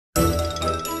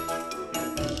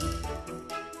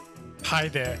Hi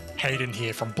there, Hayden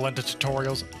here from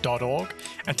blendertutorials.org,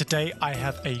 and today I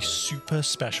have a super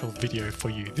special video for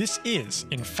you. This is,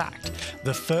 in fact,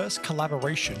 the first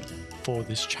collaboration for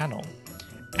this channel.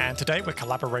 And today we're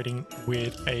collaborating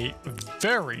with a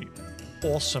very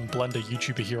awesome Blender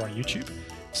YouTuber here on YouTube,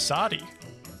 Sardi.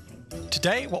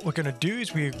 Today what we're going to do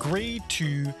is we agreed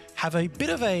to have a bit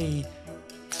of a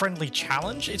friendly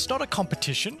challenge. It's not a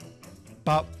competition,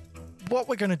 but what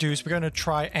we're going to do is we're going to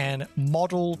try and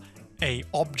model a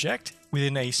object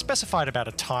within a specified amount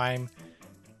of time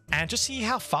and just see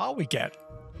how far we get.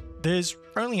 There's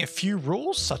only a few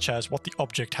rules, such as what the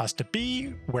object has to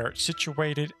be, where it's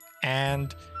situated,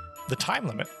 and the time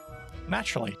limit,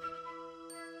 naturally.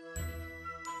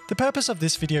 The purpose of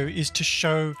this video is to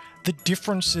show the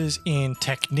differences in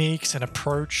techniques and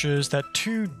approaches that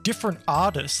two different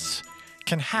artists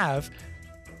can have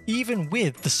even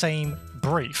with the same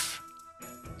brief.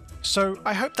 So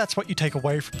I hope that's what you take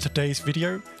away from today's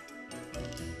video.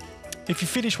 If you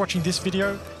finish watching this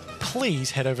video, please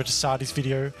head over to Sardi's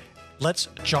video. Let's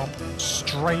jump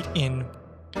straight in.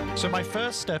 So my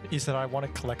first step is that I want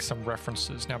to collect some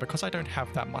references. Now, because I don't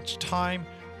have that much time,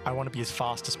 I want to be as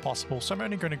fast as possible. So I'm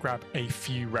only going to grab a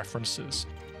few references.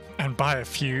 And by a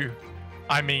few,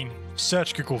 I mean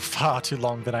search Google far too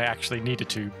long than I actually needed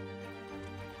to.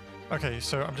 Okay,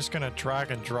 so I'm just going to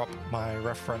drag and drop my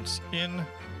reference in,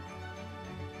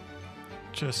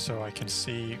 just so I can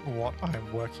see what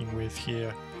I'm working with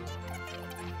here.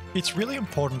 It's really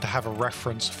important to have a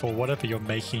reference for whatever you're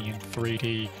making in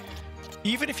 3D.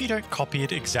 Even if you don't copy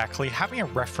it exactly, having a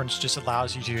reference just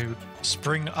allows you to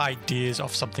spring ideas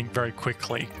off something very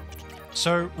quickly.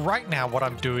 So right now what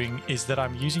I'm doing is that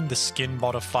I'm using the skin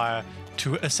modifier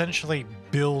to essentially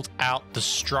build out the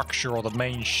structure or the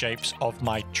main shapes of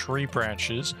my tree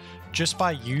branches just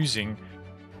by using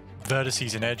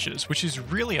vertices and edges, which is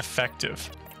really effective.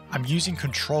 I'm using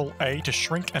Control A to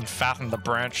shrink and fatten the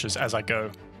branches as I go.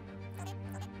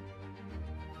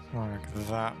 Like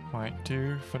that might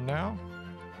do for now.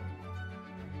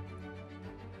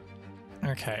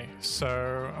 Okay,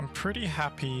 so I'm pretty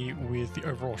happy with the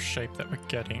overall shape that we're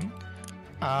getting.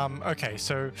 Okay,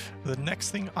 so the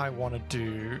next thing I want to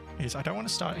do is I don't want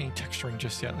to start any texturing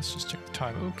just yet. Let's just check the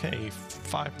time. Okay,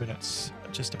 5 minutes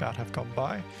just about have gone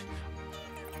by.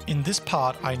 In this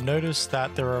part, I noticed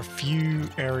that there are a few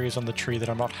areas on the tree that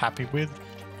I'm not happy with.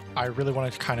 I really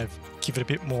want to kind of give it a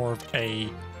bit more of a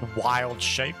wild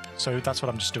shape, so that's what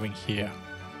I'm just doing here.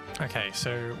 Okay,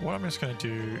 so what I'm just going to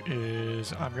do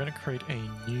is I'm going to create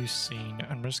a new scene.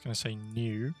 I'm just going to say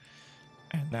new,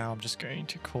 and now I'm just going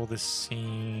to call this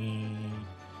scene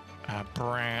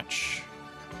branch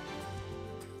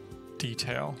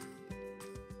detail.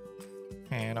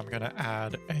 And I'm going to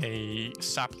add a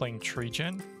sapling tree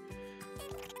gen.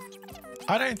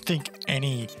 I don't think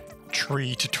any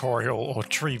tree tutorial or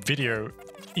tree video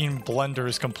in Blender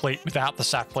is complete without the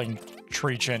sapling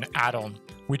tree gen add-on,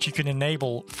 which you can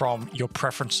enable from your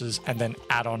preferences and then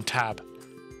add-on tab.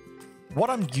 What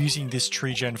I'm using this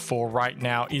tree gen for right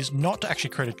now is not to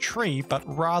actually create a tree, but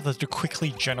rather to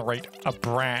quickly generate a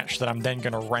branch that I'm then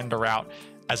going to render out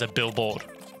as a billboard.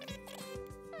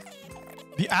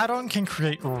 The add-on can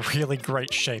create really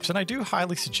great shapes, and I do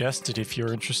highly suggest it if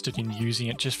you're interested in using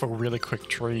it just for really quick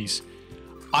trees.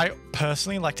 I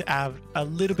personally like to add a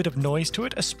little bit of noise to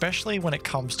it, especially when it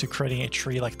comes to creating a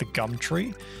tree like the gum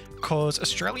tree, because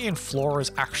Australian flora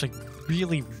is actually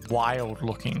really wild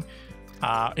looking.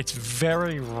 It's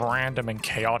very random and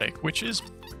chaotic, which is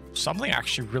something I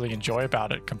actually really enjoy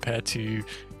about it compared to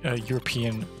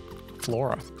European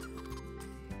flora.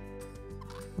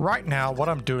 Right now, what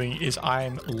I'm doing is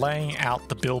I'm laying out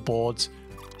the billboards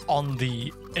on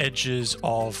the edges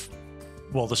of,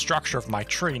 well, the structure of my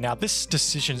tree. Now, this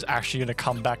decision is actually going to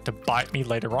come back to bite me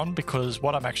later on, because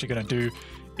what I'm actually going to do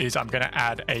is I'm going to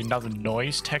add another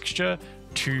noise texture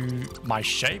to my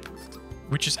shape,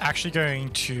 which is actually going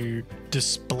to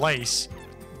displace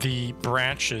the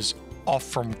branches off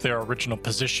from their original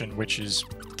position, which is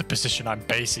the position I'm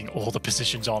basing all the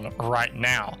positions on right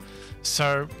now.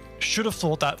 So should have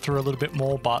thought that through a little bit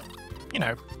more, but you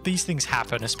know, these things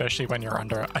happen, especially when you're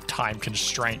under a time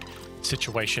constraint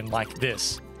situation like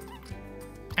this.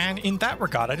 And in that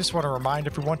regard, I just want to remind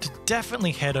everyone to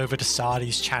definitely head over to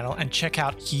Sardi's channel and check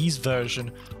out his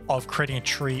version of creating a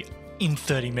tree in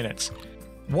 30 minutes.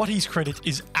 What he's created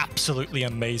is absolutely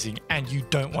amazing, and you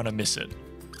don't want to miss it.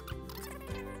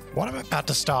 What I'm about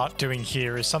to start doing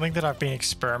here is something that I've been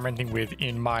experimenting with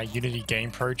in my Unity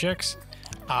game projects.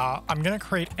 I'm going to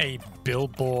create a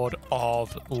billboard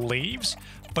of leaves,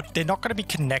 but they're not going to be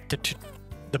connected to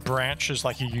the branches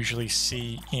like you usually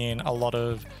see in a lot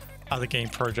of other game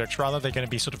projects. Rather, they're going to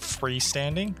be sort of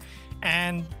freestanding.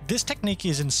 And this technique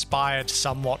is inspired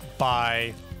somewhat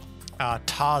by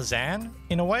Tarzan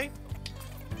in a way.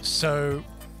 So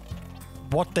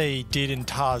what they did in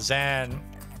Tarzan,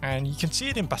 and you can see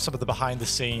it in some of the behind the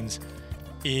scenes,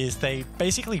 is they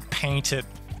basically painted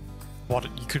what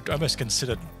you could almost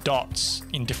consider dots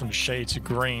in different shades of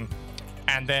green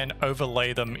and then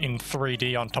overlay them in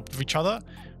 3D on top of each other.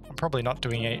 I'm probably not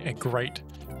doing a great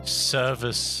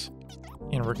service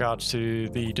in regards to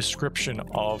the description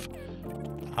of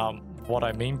what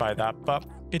I mean by that, but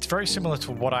it's very similar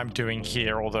to what I'm doing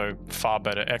here, although far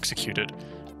better executed.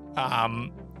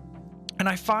 And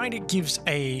I find it gives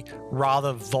a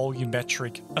rather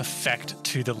volumetric effect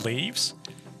to the leaves.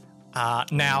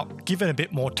 Now, given a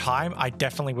bit more time, I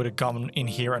definitely would have gone in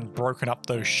here and broken up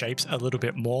those shapes a little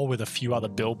bit more with a few other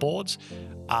billboards,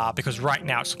 because right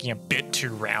now it's looking a bit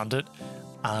too rounded.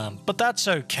 But that's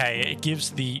okay. It gives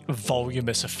the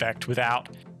voluminous effect without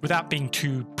being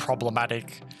too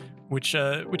problematic, which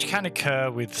can occur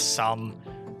with some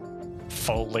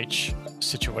foliage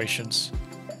situations,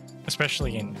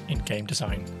 especially in game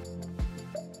design.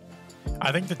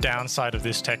 I think the downside of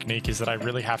this technique is that I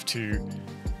really have to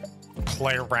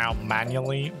play around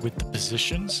manually with the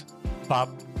positions, but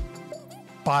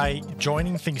by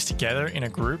joining things together in a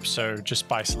group, so just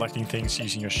by selecting things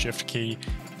using your shift key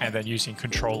and then using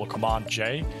Control or Command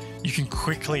J, you can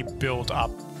quickly build up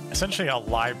essentially a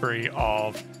library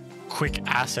of quick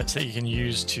assets that you can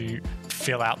use to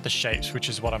fill out the shapes, which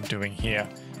is what I'm doing here.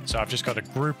 So I've just got a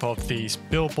group of these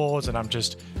billboards and I'm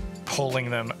just pulling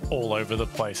them all over the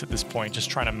place at this point, just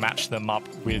trying to match them up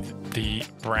with the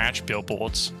branch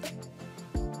billboards.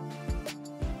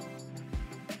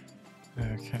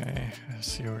 Okay,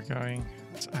 let's see where we're going.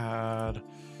 Let's add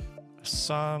a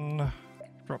sun,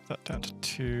 drop that down to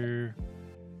 2.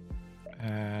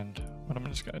 And what I'm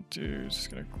just going to do is just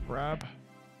going to grab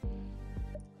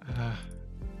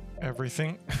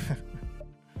everything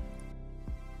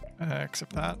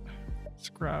except that. Let's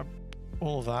grab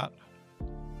all of that.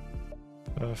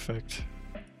 Perfect.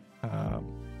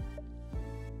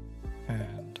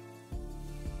 And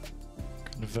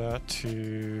convert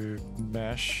to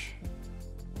mesh.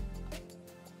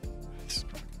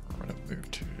 I'm going to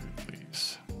move to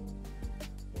these.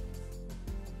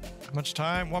 How much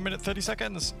time? 1 minute 30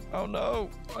 seconds. Oh no.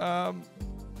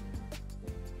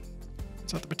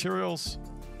 Is that the materials?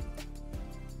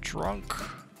 Drunk.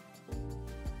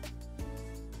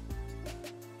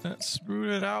 Let's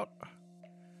smooth it out.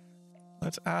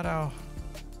 Let's add our...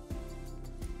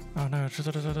 Oh no,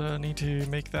 I need to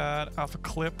make that alpha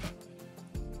clip.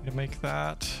 Need to make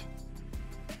that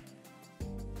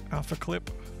alpha clip.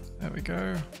 There we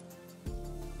go.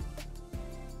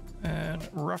 And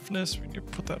roughness, we need to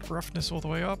put that roughness all the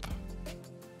way up.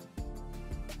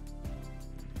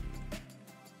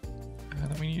 And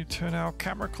then we need to turn our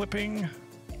camera clipping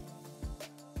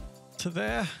to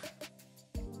there.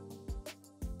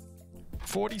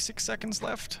 46 seconds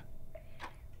left.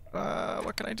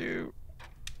 What can I do?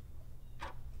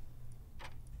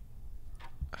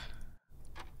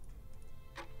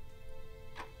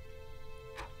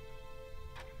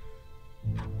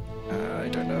 I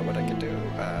don't know what I can do.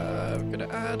 I'm gonna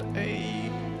add a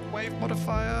wave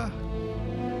modifier.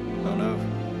 Oh no.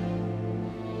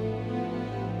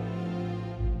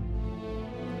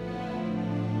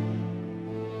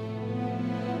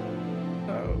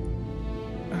 Oh.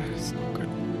 It's not good.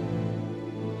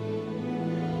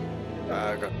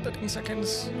 I got 13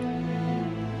 seconds.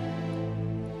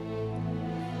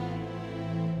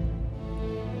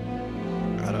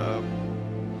 Add a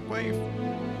wave.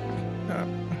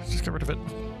 Just get rid of it.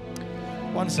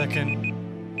 1 second.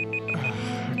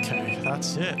 Okay,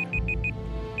 that's it.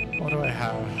 What do I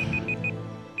have?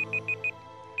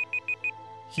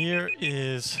 Here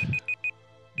is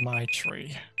my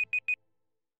tree.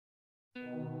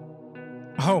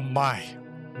 Oh my,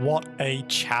 what a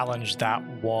challenge that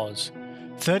was.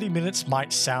 30 minutes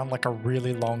might sound like a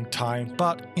really long time,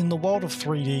 but in the world of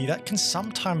 3D, that can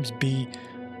sometimes be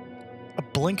a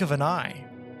blink of an eye.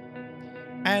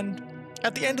 And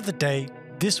at the end of the day,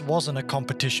 this wasn't a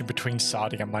competition between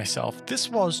Sardi and myself. This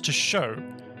was to show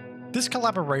this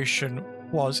collaboration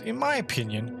was, in my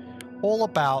opinion, all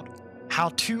about how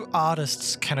two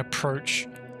artists can approach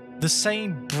the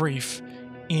same brief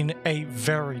in a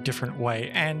very different way.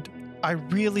 And I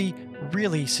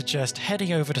really suggest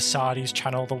heading over to Sardi's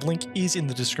channel, the link is in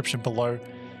the description below,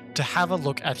 to have a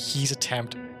look at his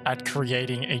attempt at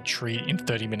creating a tree in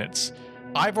 30 minutes.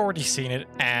 I've already seen it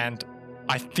and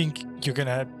I think you're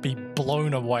gonna be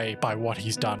blown away by what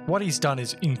he's done. What he's done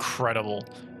is incredible.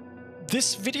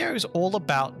 This video is all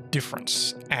about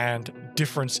difference, and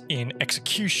difference in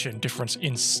execution, difference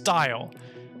in style,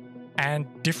 and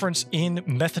difference in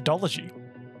methodology.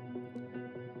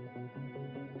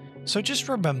 So just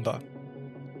remember,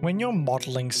 when you're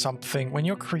modeling something, when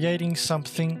you're creating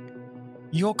something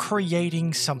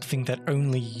that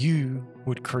only you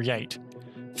would create.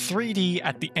 3D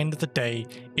at the end of the day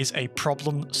is a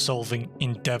problem-solving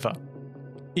endeavor.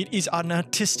 It is an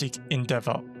artistic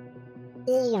endeavor,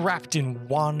 all wrapped in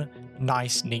one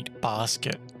nice, neat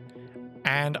basket.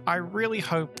 And I really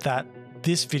hope that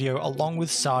this video, along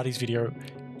with Sardi's video,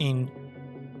 in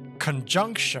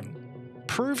conjunction,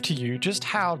 prove to you just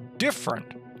how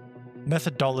different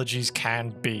methodologies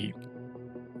can be.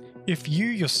 If you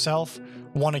yourself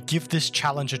want to give this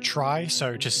challenge a try,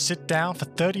 so just sit down for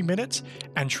 30 minutes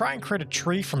and try and create a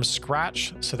tree from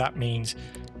scratch. So that means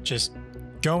just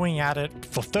going at it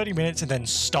for 30 minutes and then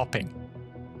stopping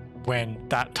when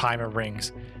that timer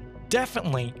rings.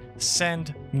 Definitely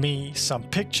send me some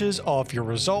pictures of your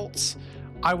results.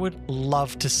 I would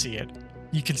love to see it.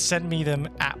 You can send me them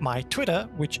at my Twitter,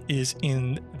 which is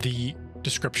in the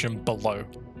description below.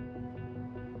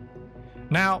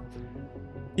 Now,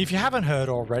 if you haven't heard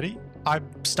already, I'm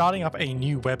starting up a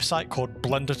new website called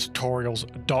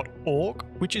blendertutorials.org,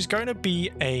 which is going to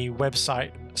be a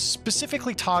website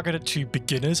specifically targeted to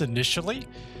beginners initially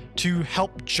to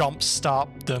help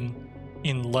jumpstart them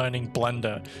in learning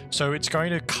Blender. So it's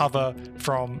going to cover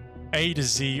from A to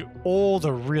Z all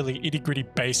the really itty-gritty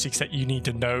basics that you need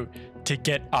to know to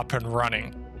get up and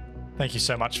running. Thank you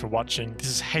so much for watching. This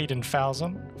is Hayden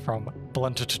Falzon from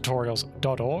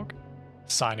blendertutorials.org.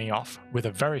 Signing off with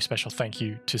a very special thank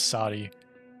you to Sardi.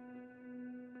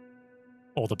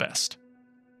 All the best.